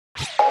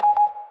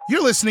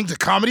You're listening to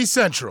Comedy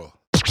Central.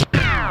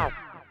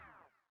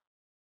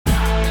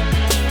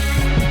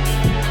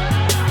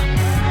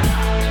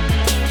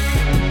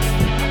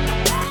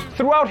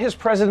 Throughout his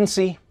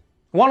presidency,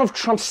 one of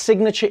Trump's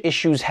signature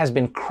issues has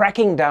been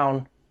cracking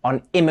down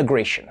on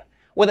immigration.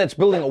 Whether it's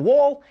building a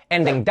wall,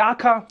 ending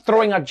DACA,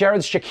 throwing out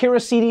Jared's Shakira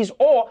CDs,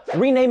 or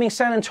renaming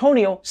San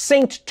Antonio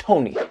Saint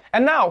Tony.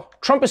 And now,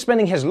 Trump is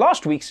spending his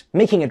last weeks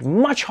making it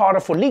much harder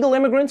for legal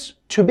immigrants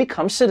to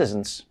become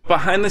citizens.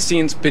 Behind the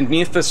scenes,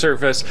 beneath the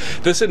surface,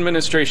 this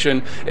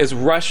administration is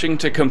rushing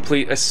to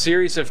complete a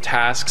series of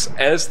tasks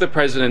as the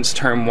president's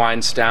term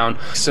winds down,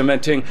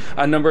 cementing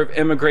a number of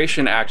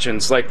immigration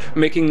actions, like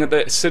making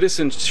the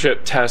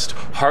citizenship test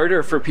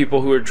harder for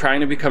people who are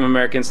trying to become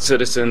American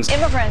citizens.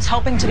 Immigrants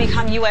hoping to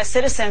become U.S.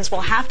 citizens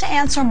will have to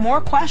answer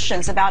more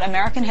questions about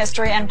American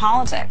history and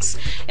politics.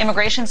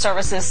 Immigration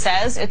Services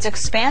says it's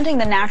expanding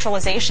the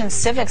naturalization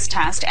civics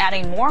test,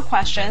 adding more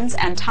questions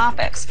and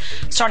topics.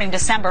 Starting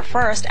December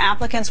 1st,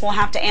 applicants will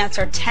have to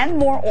answer 10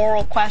 more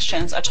oral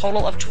questions, a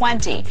total of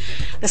 20.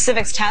 The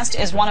civics test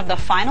is one of the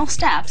final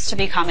steps to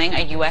becoming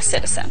a U.S.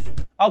 citizen.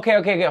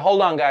 Okay,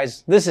 hold on,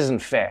 guys. This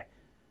isn't fair.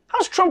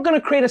 How's Trump going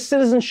to create a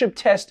citizenship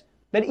test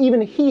that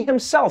even he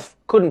himself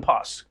couldn't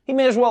pass? He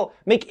may as well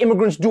make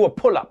immigrants do a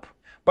pull-up.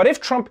 But if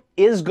Trump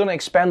is going to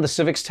expand the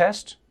civics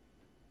test,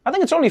 I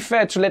think it's only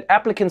fair to let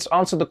applicants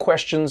answer the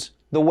questions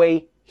the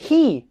way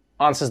he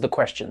answers the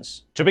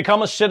questions. To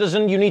become a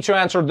citizen, you need to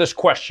answer this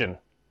question.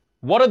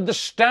 What did the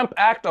Stamp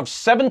Act of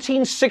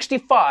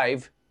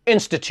 1765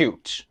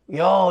 institute?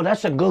 Yo,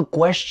 that's a good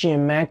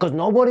question, man, because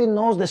nobody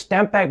knows the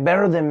Stamp Act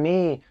better than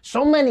me.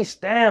 So many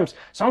stamps.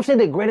 Some say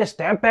the greatest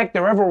Stamp Act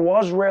there ever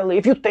was, really,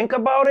 if you think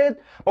about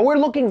it. But we're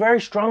looking very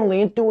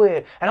strongly into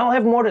it, and I'll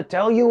have more to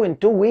tell you in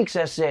 2 weeks,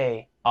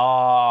 essay.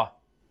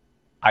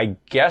 I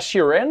guess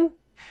you're in?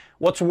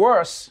 What's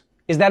worse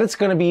is that it's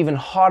going to be even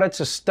harder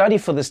to study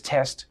for this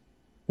test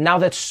now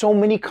that so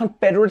many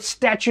Confederate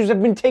statues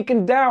have been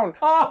taken down.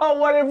 Oh,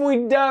 what have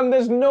we done?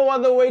 There's no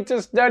other way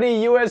to study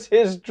U.S.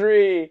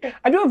 history.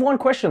 I do have one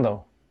question,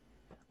 though.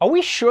 Are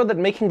we sure that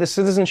making the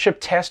citizenship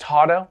test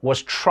harder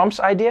was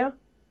Trump's idea?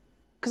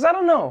 Because I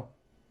don't know.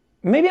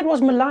 Maybe it was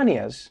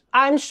Melania's.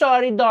 I'm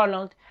sorry,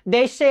 Donald.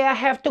 They say I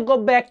have to go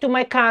back to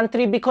my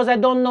country because I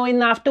don't know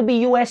enough to be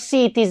U.S.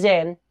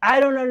 citizen. I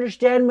don't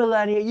understand,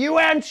 Melania. You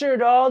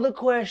answered all the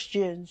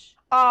questions.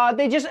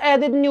 They just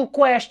added new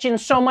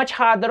questions, so much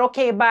harder.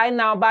 Okay, bye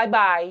now,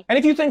 bye-bye. And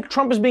if you think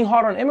Trump is being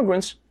hard on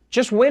immigrants,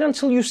 just wait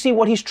until you see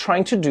what he's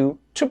trying to do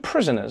to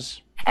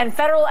prisoners. And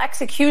federal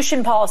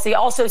execution policy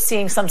also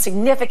seeing some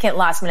significant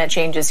last-minute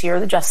changes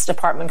here. The Justice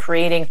Department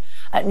creating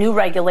new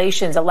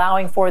regulations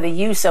allowing for the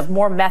use of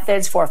more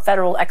methods for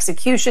federal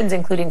executions,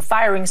 including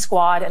firing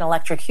squad and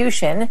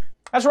electrocution.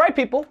 That's right,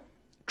 people.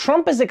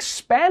 Trump is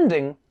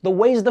expanding the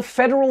ways the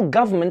federal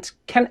government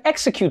can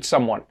execute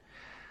someone.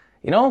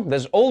 You know,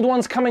 there's old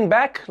ones coming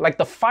back, like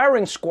the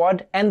firing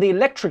squad and the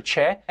electric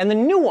chair, and the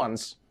new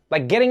ones,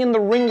 like getting in the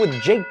ring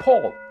with Jake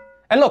Paul.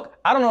 And look,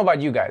 I don't know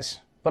about you guys,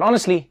 but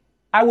honestly,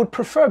 I would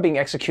prefer being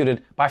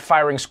executed by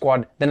firing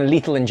squad than a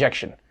lethal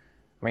injection.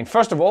 I mean,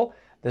 first of all,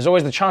 there's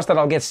always the chance that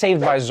I'll get saved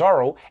by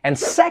Zorro, and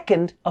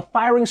second, a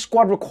firing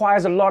squad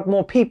requires a lot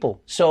more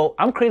people, so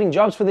I'm creating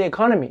jobs for the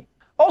economy.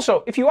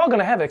 Also, if you are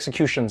gonna have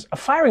executions, a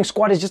firing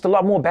squad is just a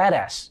lot more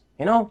badass.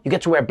 You know, you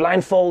get to wear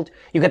blindfold,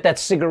 you get that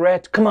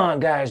cigarette, come on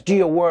guys, do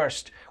your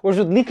worst. Whereas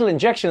with lethal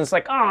injection, it's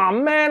like, oh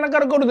man, I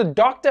gotta go to the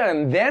doctor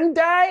and then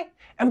die?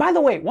 And by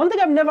the way, one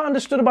thing I've never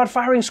understood about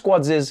firing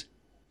squads is,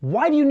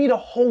 why do you need a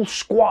whole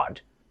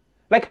squad?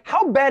 Like,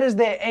 how bad is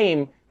their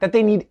aim that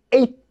they need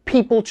 8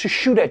 people to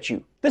shoot at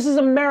you? This is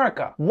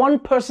America. One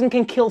person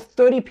can kill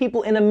 30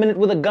 people in a minute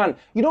with a gun.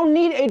 You don't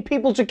need 8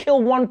 people to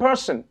kill one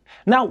person.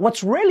 Now,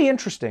 what's really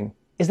interesting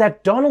is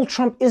that Donald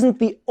Trump isn't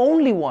the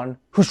only one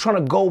who's trying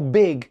to go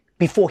big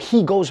before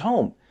he goes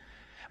home.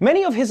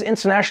 Many of his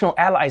international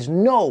allies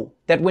know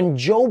that when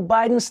Joe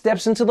Biden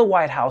steps into the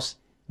White House,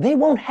 they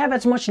won't have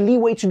as much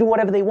leeway to do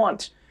whatever they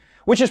want,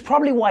 which is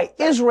probably why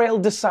Israel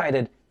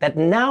decided that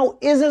now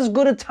is as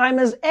good a time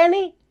as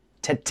any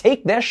to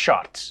take their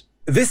shots.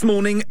 This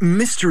morning,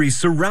 mysteries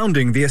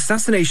surrounding the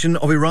assassination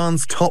of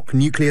Iran's top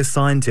nuclear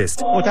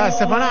scientist.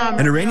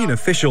 An Iranian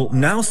official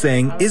now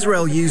saying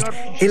Israel used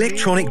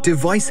electronic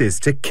devices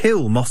to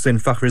kill Mohsen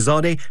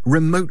Fakhrizadeh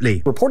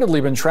remotely.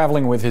 Reportedly been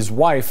traveling with his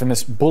wife in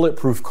this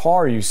bulletproof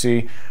car you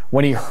see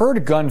when he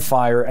heard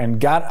gunfire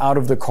and got out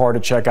of the car to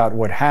check out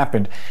what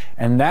happened.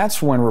 And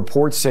that's when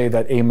reports say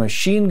that a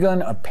machine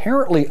gun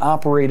apparently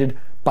operated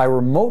by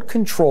remote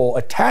control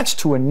attached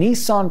to a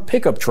Nissan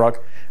pickup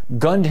truck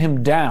gunned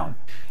him down.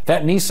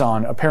 That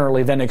Nissan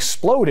apparently then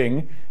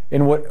exploding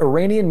in what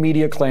Iranian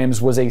media claims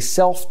was a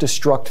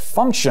self-destruct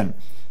function.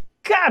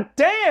 God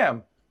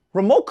damn!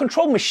 Remote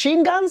control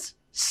machine guns?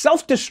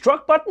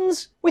 Self-destruct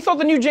buttons? We thought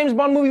the new James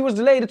Bond movie was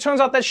delayed. It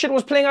turns out that shit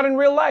was playing out in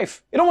real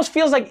life. It almost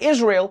feels like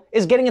Israel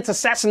is getting its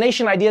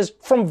assassination ideas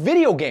from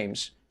video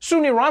games.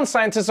 Soon Iran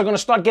scientists are going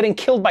to start getting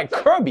killed by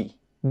Kirby.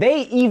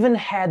 They even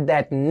had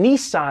that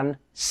Nissan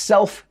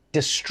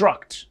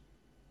self-destruct,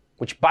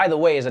 which by the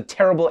way is a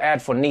terrible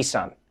ad for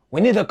Nissan.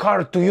 we need a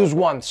car to use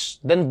once,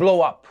 then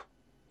blow up.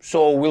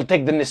 So we'll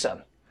take the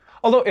Nissan.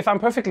 Although, if I'm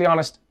perfectly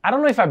honest, I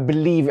don't know if I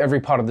believe every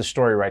part of the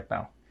story right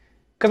now.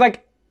 Because,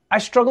 I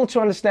struggle to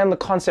understand the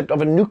concept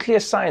of a nuclear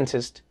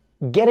scientist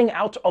getting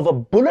out of a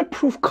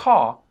bulletproof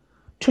car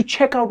to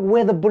check out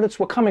where the bullets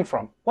were coming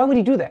from. Why would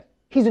he do that?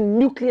 He's a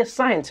nuclear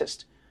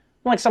scientist.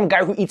 Not like some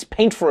guy who eats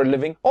paint for a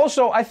living.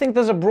 Also, I think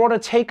there's a broader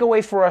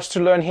takeaway for us to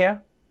learn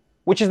here,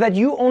 which is that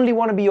you only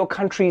want to be your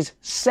country's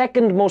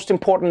second most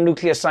important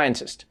nuclear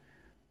scientist.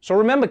 So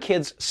remember,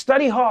 kids,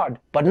 study hard,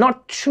 but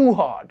not too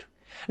hard.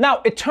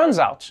 Now, it turns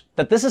out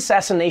that this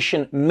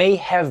assassination may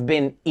have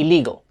been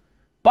illegal,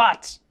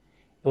 but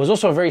it was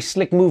also a very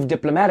slick move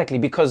diplomatically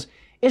because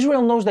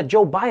Israel knows that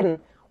Joe Biden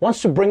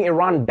wants to bring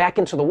Iran back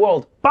into the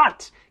world,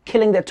 but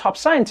killing their top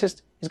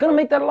scientist is going to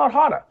make that a lot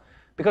harder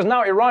because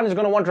now Iran is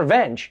going to want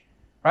revenge,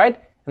 right?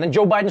 And then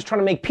Joe Biden's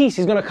trying to make peace.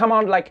 He's going to come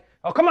on like,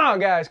 oh, come on,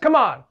 guys, come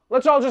on.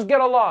 Let's all just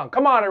get along.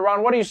 Come on,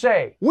 Iran, what do you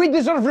say? We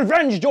deserve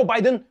revenge, Joe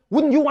Biden.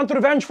 Wouldn't you want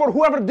revenge for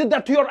whoever did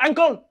that to your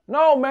uncle?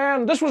 No,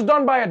 man, this was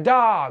done by a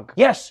dog.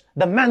 Yes,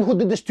 the man who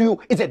did this to you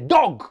is a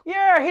dog.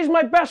 Yeah, he's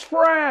my best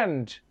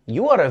friend.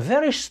 You are a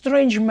very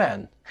strange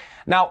man.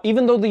 Now,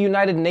 even though the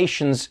United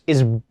Nations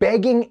is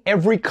begging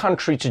every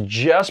country to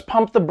just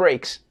pump the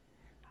brakes,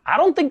 I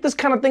don't think this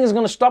kind of thing is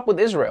going to stop with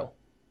Israel.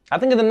 I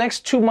think in the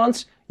next 2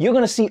 months, you're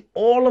going to see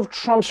all of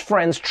Trump's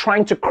friends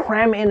trying to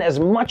cram in as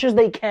much as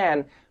they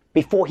can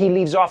before he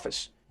leaves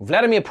office.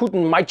 Vladimir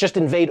Putin might just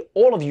invade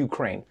all of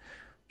Ukraine.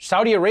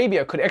 Saudi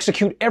Arabia could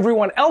execute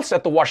everyone else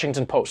at the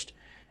Washington Post.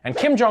 And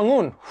Kim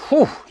Jong-un,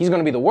 he's going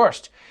to be the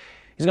worst.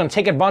 He's going to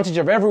take advantage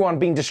of everyone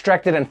being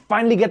distracted and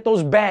finally get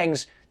those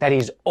bangs that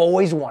he's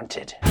always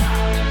wanted.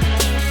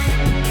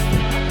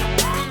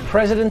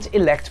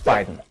 President-elect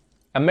Biden,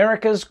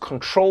 America's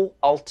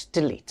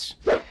Control-Alt-Delete.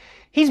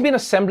 He's been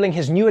assembling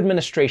his new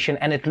administration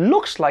and it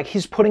looks like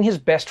he's putting his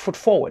best foot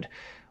forward.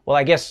 Well,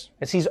 I guess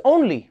it's his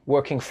only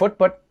working foot,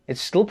 but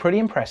it's still pretty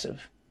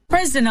impressive.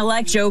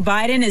 President-elect Joe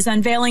Biden is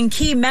unveiling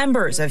key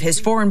members of his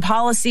foreign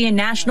policy and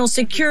national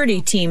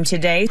security team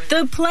today.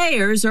 The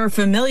players are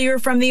familiar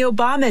from the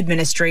Obama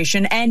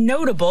administration and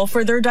notable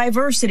for their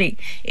diversity.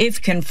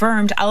 If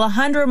confirmed,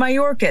 Alejandro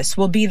Mayorkas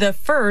will be the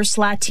first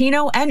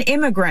Latino and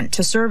immigrant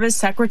to serve as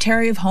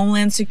Secretary of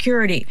Homeland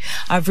Security.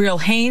 Avril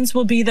Haines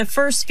will be the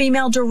first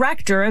female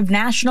director of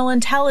national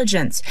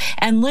intelligence.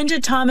 And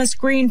Linda Thomas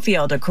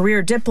Greenfield, a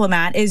career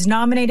diplomat, is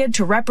nominated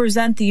to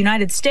represent the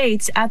United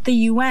States at the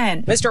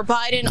UN. Mr.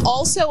 Biden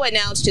also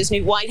announced his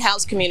new White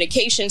House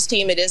communications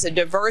team. It is a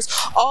diverse,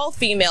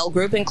 all-female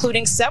group,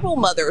 including several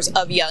mothers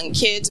of young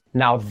kids.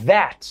 Now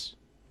that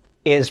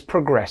is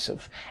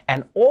progressive.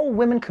 An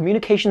all-women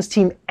communications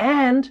team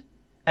and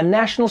a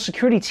national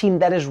security team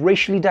that is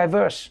racially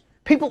diverse.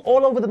 People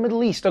all over the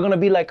Middle East are going to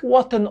be like,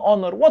 what an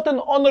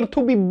honor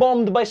to be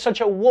bombed by such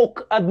a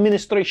woke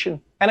administration.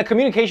 And a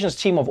communications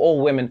team of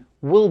all women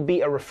will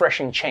be a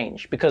refreshing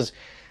change because,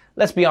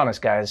 let's be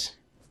honest, guys,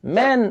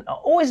 men are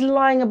always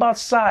lying about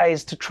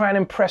size to try and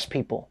impress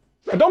people.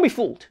 But don't be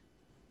fooled.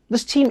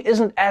 This team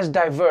isn't as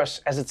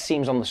diverse as it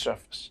seems on the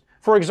surface.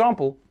 For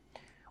example,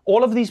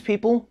 all of these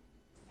people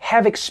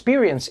have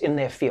experience in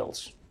their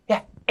fields.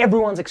 Yeah,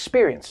 everyone's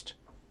experienced.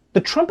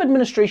 The Trump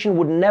administration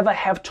would never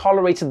have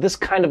tolerated this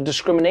kind of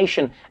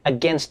discrimination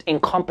against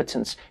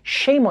incompetence.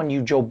 Shame on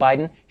you, Joe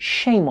Biden.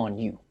 Shame on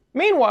you.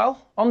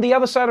 Meanwhile, on the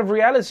other side of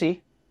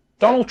reality,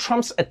 Donald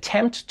Trump's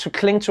attempt to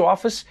cling to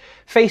office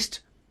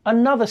faced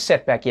another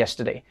setback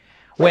yesterday,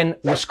 when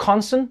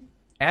Wisconsin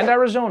and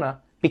Arizona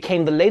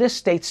became the latest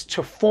states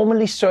to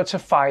formally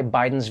certify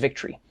Biden's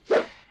victory.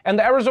 And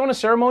the Arizona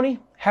ceremony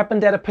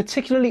happened at a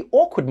particularly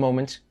awkward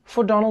moment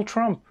for Donald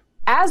Trump.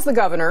 As the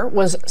governor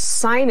was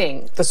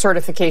signing the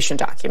certification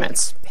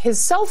documents,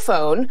 his cell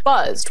phone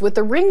buzzed with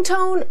the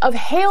ringtone of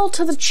Hail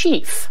to the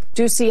Chief.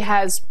 Ducey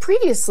has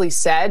previously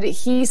said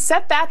he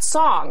set that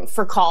song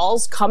for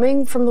calls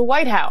coming from the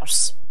White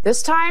House.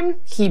 This time,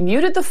 he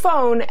muted the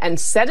phone and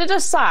set it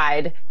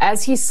aside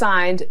as he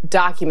signed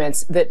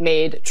documents that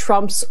made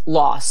Trump's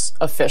loss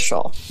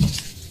official.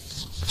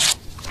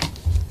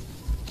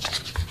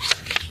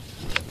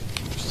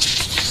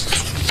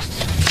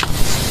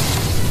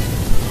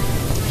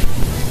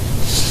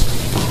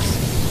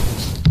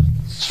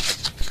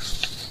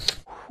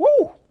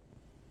 Whew!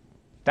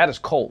 That is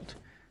cold.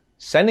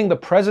 Sending the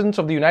President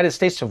of the United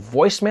States to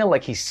voicemail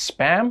like he's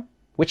spam?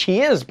 Which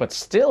he is, but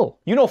still.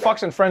 You know,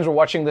 Fox and Friends were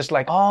watching this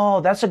like, oh,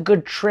 that's a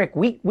good trick.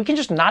 We can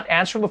just not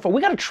answer the phone.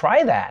 We gotta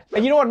try that.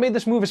 And you know what made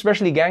this move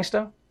especially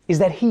gangster? Is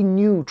that he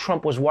knew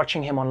Trump was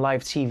watching him on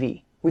live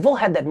TV. We've all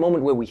had that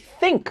moment where we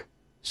think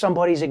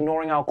somebody's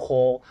ignoring our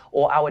call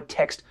or our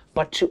text,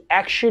 but to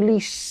actually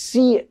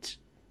see it,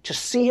 to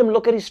see him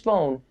look at his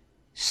phone,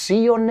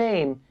 see your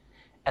name,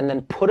 and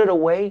then put it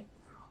away,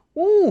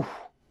 ooh,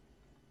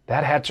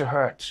 that had to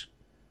hurt.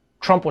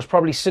 Trump was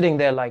probably sitting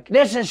there like,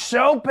 this is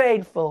so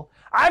painful.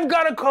 I've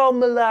got to call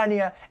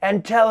Melania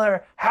and tell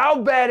her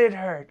how bad it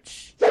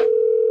hurts.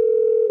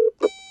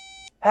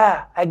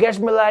 I guess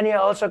Melania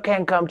also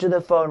can't come to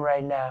the phone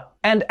right now.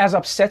 And as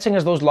upsetting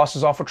as those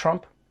losses are for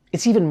Trump,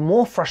 it's even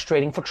more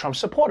frustrating for Trump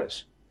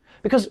supporters,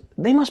 because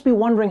they must be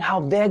wondering how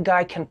their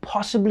guy can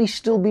possibly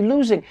still be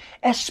losing,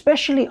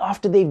 especially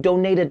after they've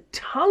donated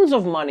tons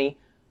of money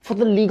for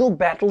the legal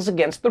battles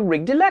against the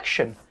rigged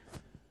election.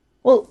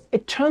 Well,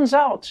 it turns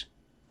out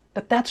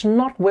that that's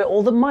not where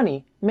all the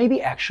money may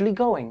be actually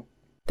going.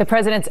 The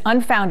president's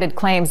unfounded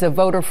claims of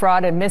voter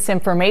fraud and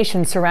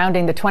misinformation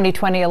surrounding the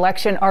 2020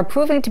 election are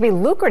proving to be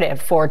lucrative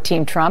for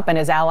Team Trump and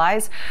his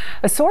allies.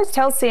 A source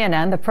tells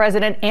CNN the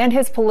president and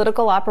his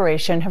political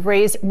operation have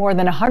raised more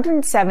than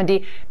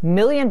 $170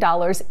 million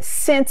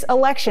since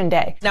Election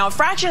Day. Now, a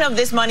fraction of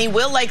this money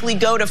will likely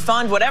go to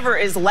fund whatever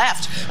is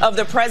left of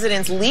the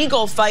president's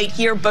legal fight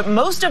here, but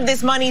most of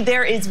this money,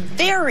 there is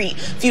very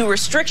few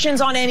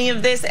restrictions on any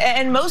of this,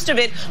 and most of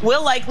it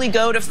will likely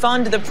go to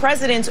fund the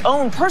president's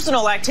own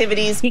personal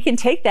activities. He can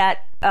take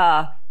that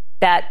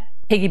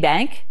piggy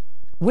bank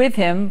with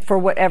him for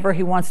whatever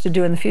he wants to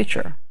do in the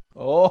future.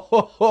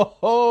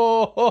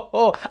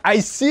 Oh, I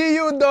see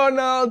you,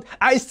 Donald.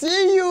 I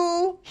see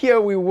you. Here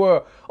we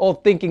were, all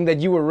thinking that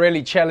you were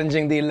really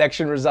challenging the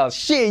election results.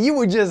 Shit, you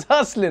were just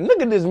hustling.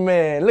 Look at this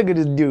man. Look at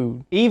this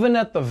dude. Even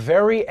at the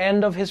very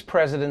end of his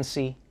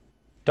presidency,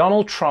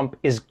 Donald Trump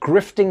is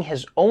grifting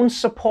his own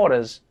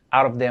supporters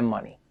out of their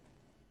money.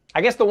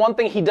 I guess the one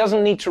thing he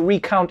doesn't need to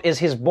recount is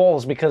his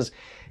balls, because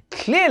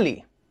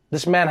clearly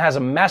this man has a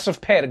massive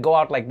pair to go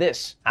out like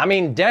this. I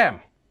mean, damn.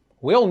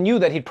 We all knew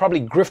that he'd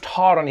probably grift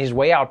hard on his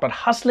way out, but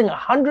hustling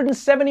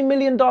 $170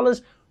 million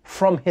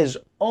from his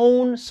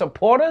own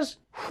supporters?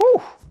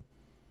 Whew.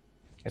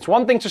 It's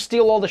one thing to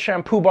steal all the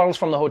shampoo bottles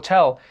from the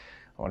hotel.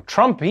 Well,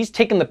 Trump, he's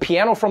taken the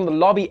piano from the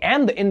lobby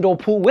and the indoor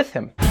pool with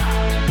him.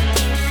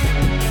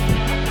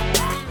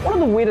 One of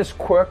the weirdest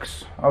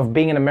quirks of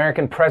being an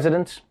American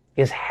president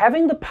is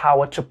having the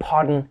power to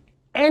pardon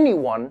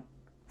anyone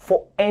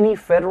for any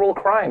federal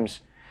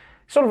crimes.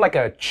 Sort of like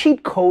a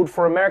cheat code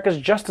for America's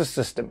justice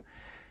system.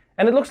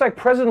 And it looks like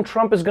President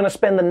Trump is going to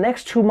spend the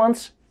next 2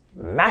 months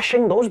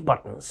mashing those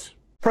buttons.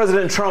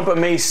 President Trump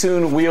may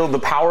soon wield the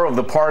power of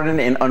the pardon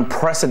in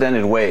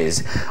unprecedented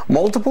ways.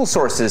 Multiple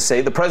sources say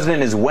the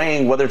president is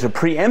weighing whether to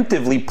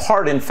preemptively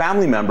pardon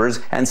family members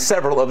and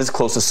several of his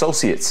close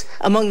associates.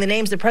 Among the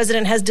names the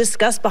president has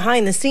discussed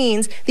behind the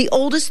scenes, the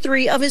oldest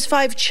 3 of his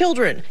 5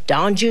 children,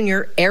 Don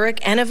Jr., Eric,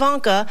 and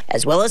Ivanka,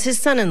 as well as his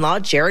son-in-law,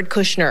 Jared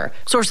Kushner.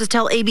 Sources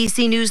tell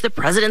ABC News the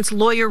president's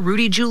lawyer,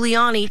 Rudy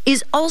Giuliani,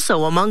 is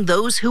also among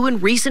those who in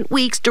recent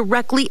weeks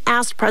directly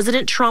asked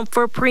President Trump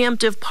for a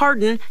preemptive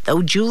pardon, though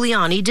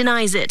Giuliani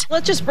denies it.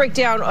 Let's just break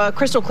down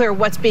crystal clear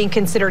what's being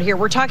considered here.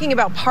 We're talking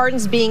about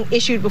pardons being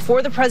issued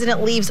before the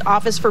president leaves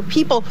office for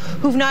people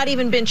who've not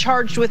even been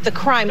charged with the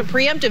crime. A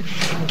preemptive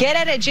get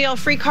out of jail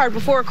free card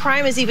before a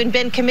crime has even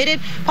been committed,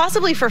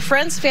 possibly for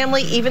friends,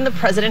 family, even the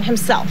president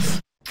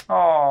himself.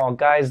 Oh,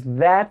 guys,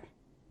 that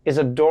is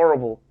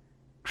adorable.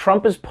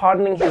 Trump is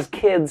pardoning his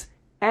kids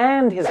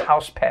and his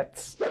house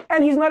pets.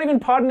 And he's not even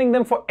pardoning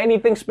them for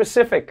anything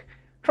specific.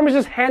 Trump is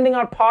just handing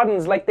out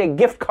pardons like they're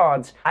gift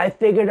cards. I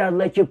figured I'd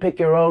let you pick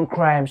your own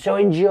crime, so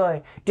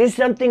enjoy. Do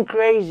something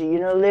crazy,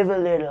 live a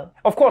little.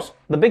 Of course,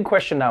 the big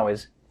question now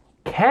is,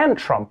 can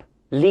Trump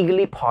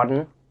legally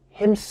pardon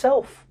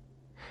himself?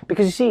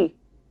 Because you see,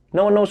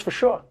 no one knows for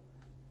sure.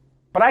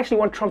 But I actually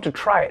want Trump to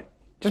try it,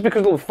 just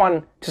because it'll be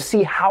fun to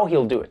see how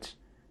he'll do it.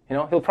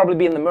 He'll probably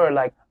be in the mirror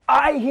like,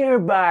 I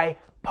hereby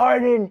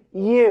pardon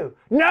you.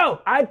 No,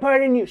 I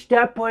pardon you.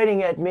 Stop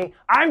pointing at me.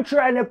 I'm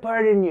trying to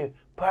pardon you.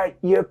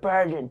 You're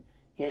pardoned.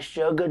 You're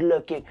so good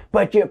looking,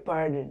 but you're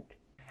pardoned.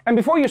 And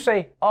before you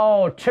say,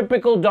 oh,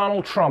 typical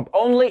Donald Trump,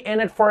 only in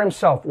it for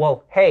himself.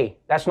 Well, hey,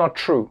 that's not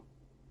true.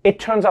 It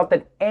turns out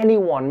that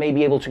anyone may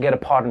be able to get a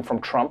pardon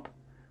from Trump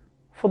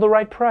for the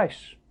right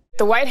price.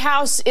 The White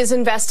House is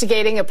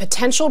investigating a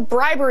potential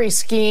bribery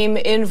scheme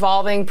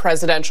involving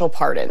presidential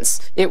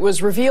pardons. It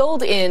was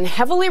revealed in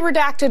heavily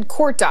redacted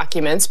court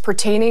documents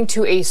pertaining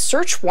to a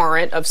search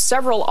warrant of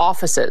several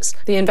offices.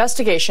 The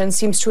investigation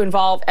seems to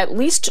involve at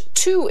least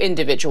 2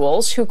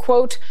 individuals who,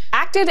 quote,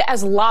 acted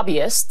as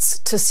lobbyists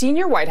to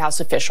senior White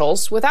House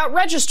officials without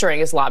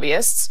registering as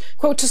lobbyists,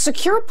 quote, to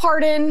secure a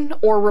pardon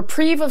or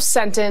reprieve of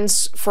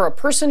sentence for a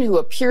person who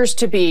appears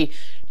to be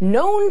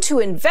known to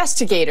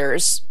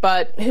investigators,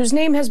 but whose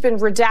name has been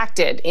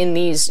redacted in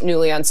these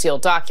newly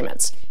unsealed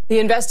documents. The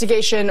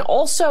investigation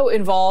also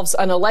involves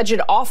an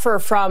alleged offer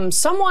from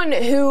someone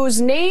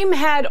whose name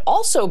had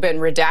also been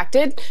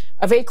redacted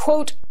of a,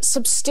 quote,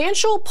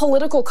 substantial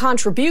political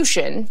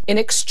contribution in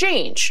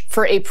exchange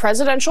for a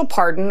presidential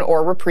pardon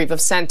or reprieve of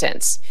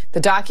sentence.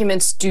 The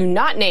documents do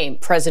not name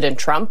President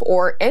Trump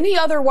or any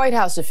other White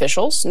House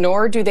officials,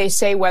 nor do they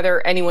say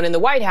whether anyone in the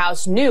White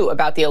House knew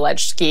about the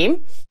alleged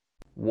scheme.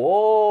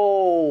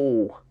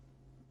 Whoa.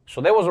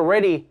 So there was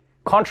already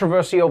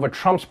controversy over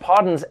Trump's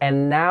pardons,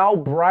 and now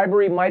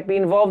bribery might be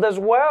involved as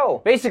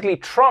well. Basically,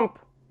 Trump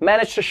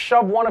managed to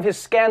shove one of his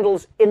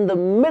scandals in the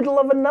middle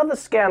of another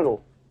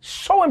scandal.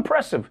 So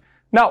impressive.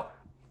 Now,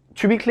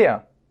 to be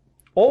clear,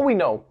 all we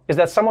know is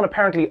that someone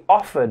apparently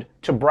offered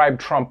to bribe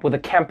Trump with a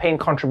campaign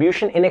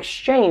contribution in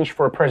exchange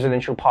for a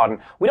presidential pardon.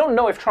 We don't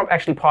know if Trump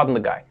actually pardoned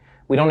the guy.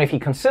 We don't know if he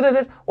considered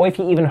it or if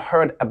he even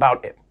heard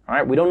about it. All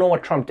right, we don't know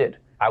what Trump did.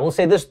 I will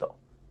say this, though.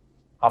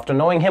 After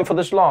knowing him for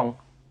this long,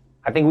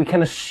 I think we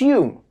can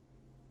assume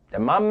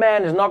that my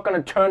man is not going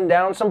to turn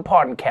down some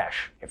pardon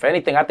cash. If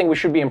anything, I think we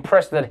should be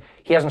impressed that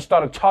he hasn't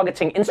started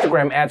targeting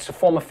Instagram ads to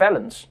former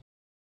felons.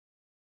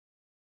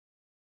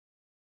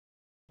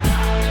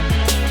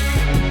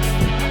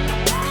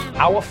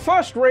 Our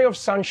first ray of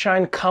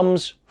sunshine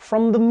comes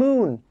from the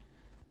moon.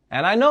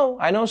 And I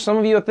know some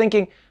of you are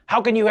thinking,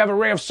 how can you have a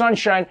ray of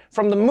sunshine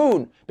from the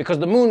moon? Because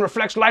the moon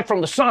reflects light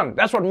from the sun.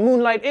 That's what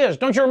moonlight is.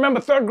 Don't you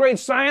remember third grade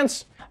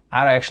science?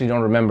 I actually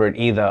don't remember it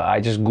either. I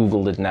just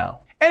Googled it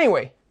now.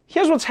 Anyway,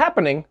 here's what's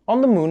happening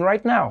on the moon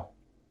right now.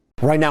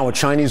 Right now, a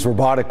Chinese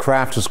robotic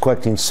craft is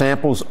collecting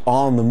samples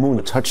on the moon,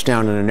 a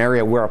touchdown in an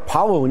area where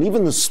Apollo and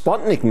even the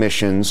Sputnik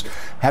missions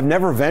have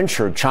never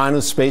ventured.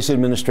 China's Space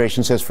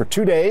Administration says for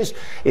 2 days,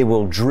 it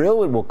will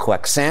drill, it will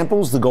collect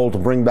samples, the goal to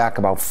bring back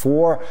about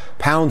 4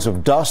 pounds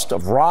of dust,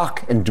 of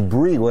rock and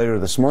debris later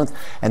this month.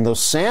 And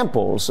those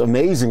samples,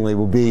 amazingly,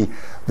 will be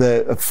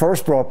the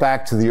first brought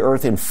back to the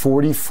Earth in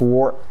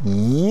 44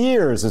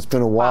 years. It's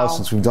been a while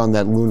since we've done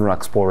that lunar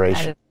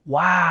exploration.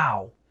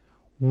 Wow.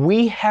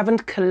 We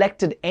haven't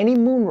collected any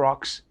moon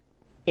rocks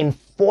in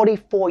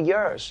 44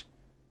 years.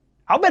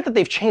 I'll bet that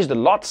they've changed a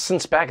lot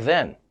since back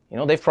then. You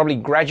know, they've probably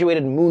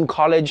graduated Moon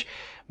College,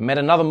 met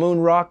another moon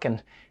rock,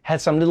 and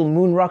had some little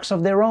moon rocks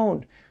of their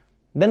own.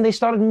 Then they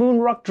started moon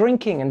rock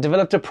drinking and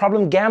developed a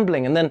problem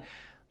gambling. And then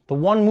the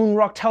one moon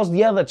rock tells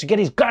the other to get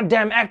his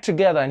goddamn act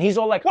together. And he's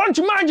all like, why don't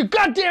you mind your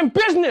goddamn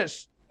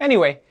business?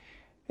 Anyway,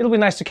 it'll be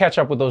nice to catch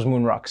up with those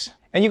moon rocks.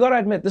 And you gotta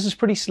admit, this is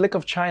pretty slick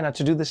of China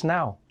to do this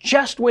now.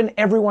 Just when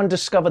everyone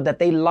discovered that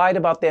they lied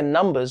about their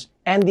numbers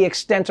and the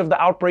extent of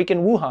the outbreak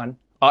in Wuhan.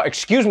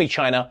 Excuse me,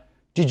 China,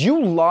 did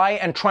you lie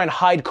and try and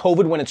hide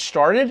COVID when it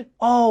started?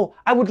 Oh,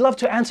 I would love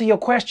to answer your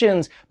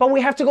questions, but we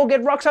have to go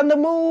get rocks on the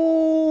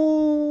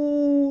moon.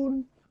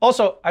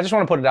 Also, I just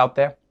wanna put it out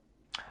there,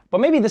 but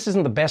maybe this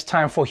isn't the best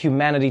time for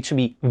humanity to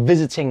be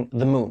visiting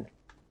the moon.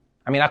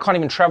 I mean, I can't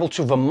even travel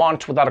to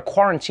Vermont without a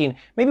quarantine.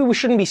 Maybe we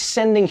shouldn't be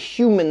sending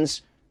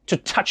humans to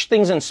touch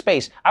things in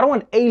space. I don't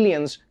want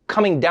aliens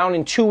coming down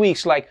in 2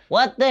 weeks like,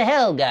 what the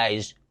hell,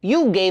 guys?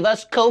 You gave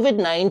us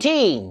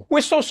COVID-19.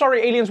 We're so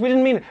sorry, aliens. We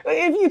didn't mean it.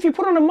 If you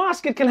put on a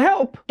mask, it can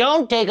help.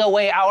 Don't take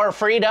away our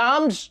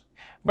freedoms.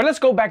 But let's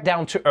go back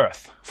down to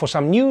Earth for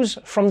some news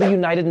from the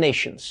United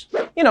Nations.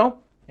 You know,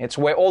 it's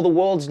where all the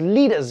world's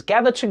leaders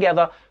gather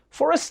together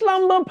for a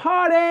slumber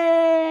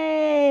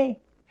party.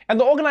 And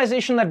the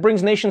organization that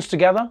brings nations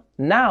together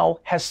now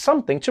has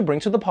something to bring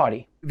to the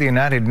party. The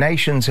United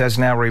Nations has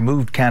now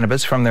removed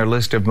cannabis from their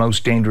list of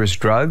most dangerous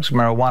drugs.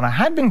 Marijuana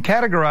had been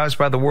categorized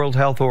by the World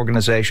Health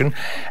Organization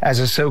as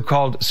a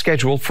so-called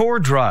Schedule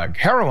IV drug.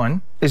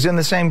 Heroin is in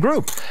the same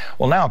group.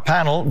 Well, now a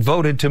panel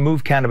voted to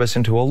move cannabis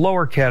into a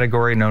lower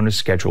category known as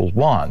Schedule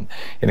I.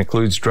 It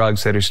includes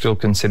drugs that are still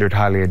considered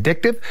highly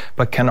addictive,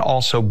 but can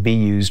also be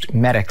used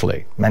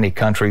medically. Many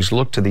countries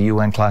look to the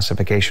UN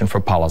classification for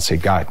policy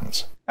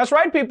guidance. That's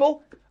right,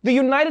 people. The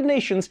United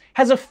Nations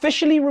has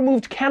officially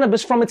removed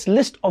cannabis from its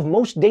list of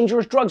most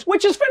dangerous drugs,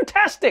 which is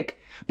fantastic.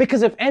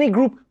 Because if any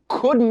group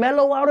could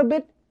mellow out a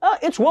bit,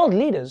 it's world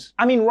leaders.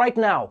 I mean, right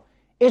now,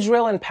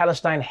 Israel and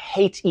Palestine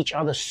hate each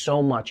other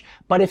so much.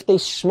 But if they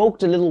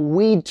smoked a little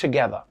weed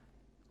together,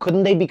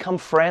 couldn't they become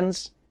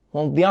friends?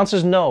 Well, the answer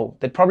is no.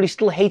 They'd probably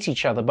still hate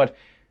each other, but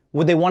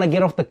would they want to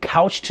get off the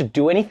couch to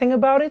do anything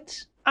about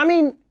it? I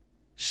mean,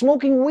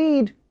 smoking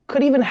weed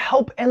could even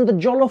help end the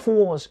Jollof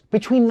Wars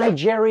between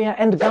Nigeria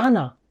and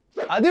Ghana.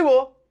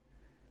 Adibo,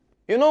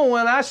 you know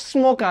when I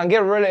smoke and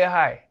get really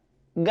high,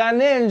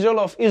 Ghanaian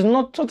Jollof is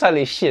not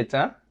totally shit,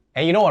 huh?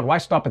 And you know what, why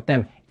stop at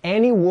them?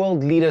 Any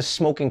world leader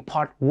smoking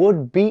pot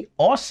would be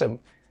awesome.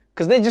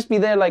 Because they'd just be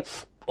there like,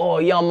 oh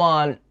yeah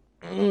man,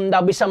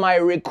 that'll be some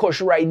Irish kush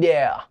right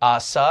there.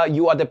 Sir,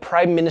 you are the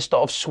Prime Minister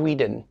of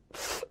Sweden.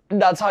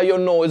 That's how you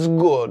know it's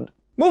good.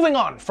 Moving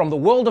on from the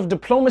world of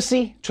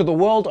diplomacy to the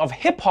world of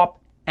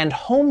hip-hop and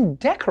home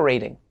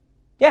decorating.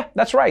 Yeah,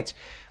 that's right.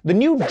 The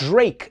new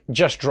Drake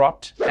just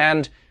dropped,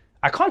 and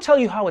I can't tell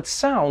you how it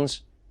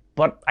sounds,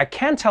 but I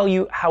can tell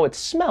you how it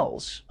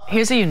smells.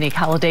 Here's a unique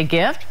holiday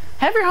gift.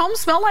 Have your home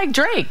smell like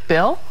Drake,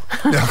 Bill.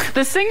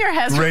 The singer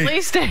has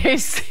released a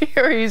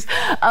series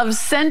of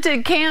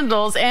scented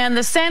candles, and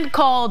the scent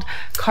called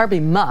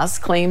Carby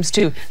Musk claims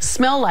to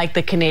smell like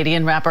the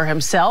Canadian rapper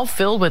himself,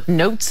 filled with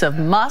notes of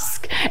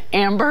musk,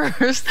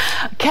 ambers,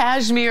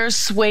 cashmere,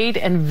 suede,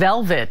 and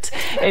velvet.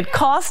 It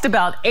cost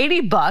about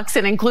 $80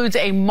 and includes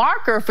a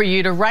marker for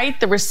you to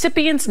write the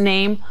recipient's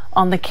name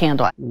on the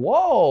candle.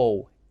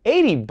 Whoa,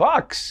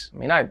 $80? I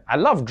mean, I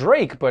love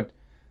Drake, but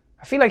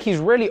I feel like he's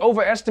really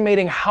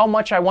overestimating how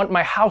much I want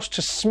my house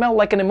to smell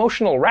like an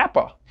emotional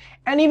rapper.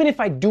 And even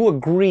if I do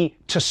agree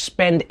to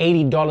spend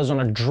 $80 on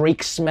a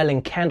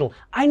Drake-smelling candle,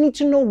 I need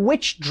to know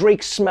which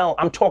Drake smell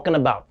I'm talking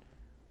about.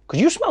 Because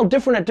you smell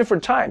different at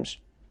different times.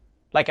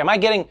 Like, am I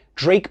getting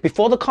Drake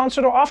before the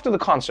concert or after the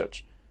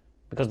concert?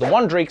 Because the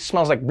one Drake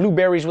smells like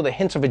blueberries with a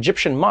hint of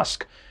Egyptian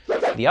musk.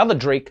 The other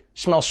Drake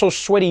smells so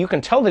sweaty you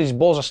can tell that his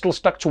balls are still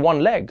stuck to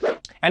one leg.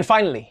 And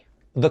finally,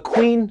 the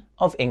Queen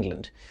of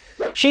England.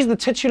 She's the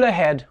titular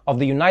head of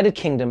the United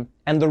Kingdom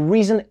and the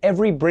reason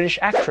every British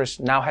actress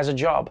now has a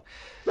job.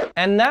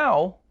 And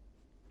now,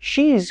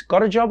 she's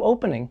got a job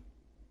opening.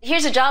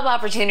 Here's a job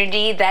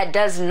opportunity that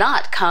does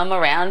not come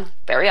around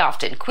very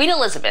often. Queen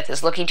Elizabeth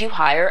is looking to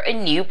hire a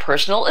new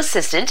personal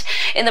assistant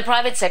in the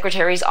private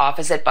secretary's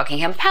office at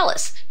Buckingham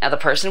Palace. Now, the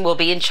person will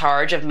be in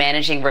charge of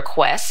managing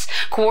requests,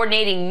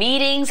 coordinating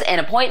meetings and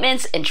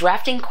appointments, and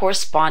drafting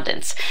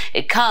correspondence.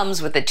 It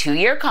comes with a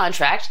 2-year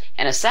contract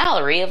and a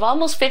salary of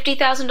almost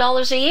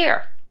 $50,000 a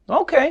year.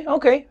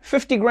 Okay.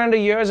 50 grand a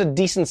year is a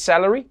decent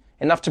salary,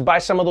 enough to buy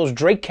some of those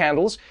Drake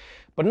candles,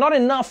 but not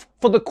enough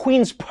for the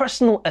Queen's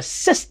personal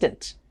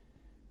assistant.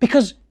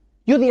 Because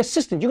you're the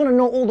assistant, you're gonna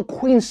know all the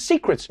Queen's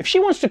secrets. If she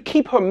wants to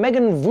keep her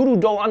Meghan voodoo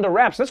doll under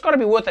wraps, that's gotta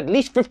be worth at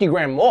least 50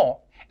 grand more.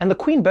 And the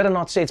Queen better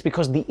not say it's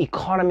because the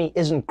economy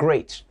isn't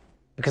great.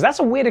 Because that's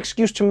a weird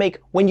excuse to make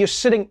when you're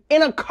sitting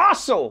in a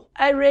castle.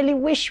 I really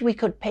wish we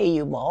could pay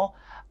you more,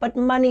 but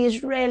money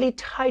is really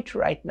tight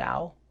right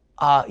now.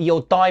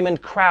 Your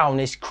diamond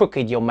crown is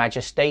crooked, Your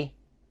Majesty.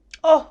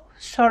 Oh,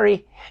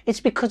 sorry, it's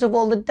because of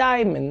all the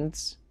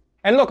diamonds.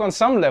 And look, on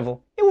some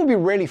level, it would be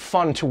really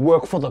fun to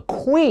work for the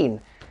Queen.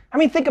 I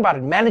mean, think about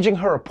it, managing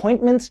her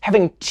appointments,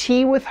 having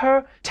tea with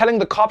her, telling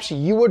the cops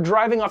you were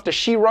driving after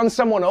she runs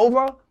someone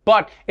over.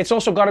 But it's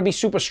also gotta be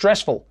super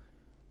stressful.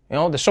 You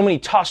know, there's so many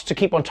tasks to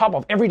keep on top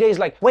of. Every day is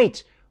like,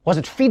 wait, was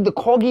it feed the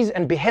corgis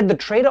and behead the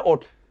traitor, or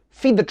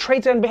feed the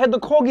traitor and behead the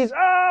corgis?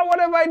 What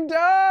have I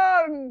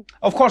done?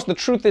 Of course, the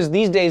truth is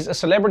these days, a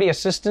celebrity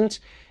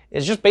assistant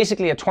is just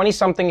basically a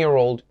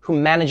 20-something-year-old who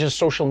manages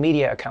social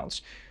media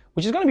accounts,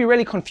 which is gonna be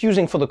really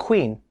confusing for the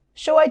Queen.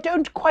 So I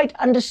don't quite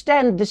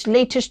understand this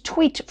latest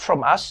tweet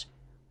from us.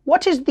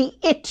 What is the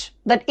it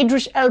that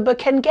Idris Elba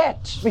can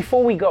get?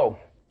 Before we go,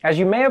 as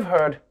you may have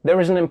heard,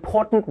 there is an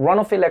important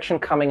runoff election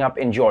coming up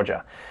in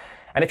Georgia.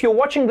 And if you're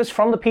watching this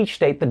from the Peach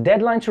State, the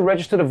deadline to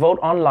register to vote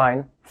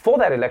online for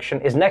that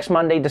election is next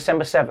Monday,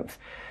 December 7th.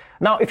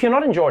 Now, if you're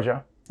not in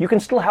Georgia, you can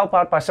still help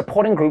out by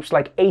supporting groups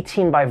like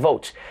 18 by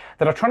Vote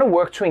that are trying to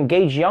work to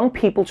engage young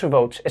people to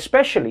vote,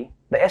 especially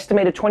the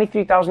estimated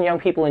 23,000 young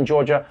people in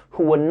Georgia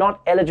who were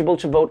not eligible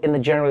to vote in the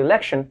general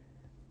election,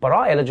 but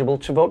are eligible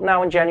to vote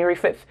now on January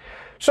 5th.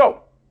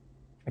 So,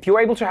 if you're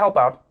able to help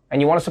out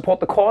and you want to support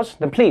the cause,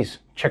 then please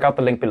check out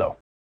the link below.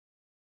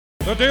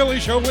 The Daily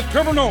Show with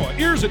Trevor Noah,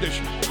 Ears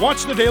Edition.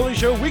 Watch The Daily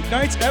Show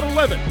weeknights at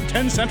 11,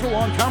 10 Central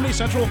on Comedy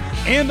Central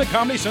and the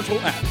Comedy Central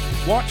app.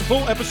 Watch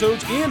full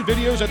episodes and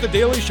videos at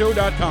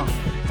thedailyshow.com.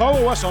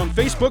 Follow us on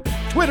Facebook,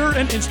 Twitter,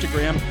 and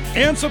Instagram,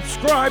 and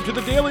subscribe to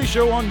The Daily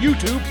Show on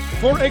YouTube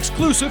for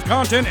exclusive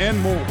content and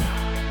more.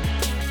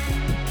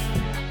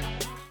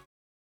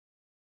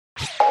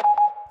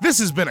 This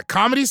has been a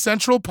Comedy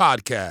Central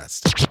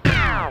podcast.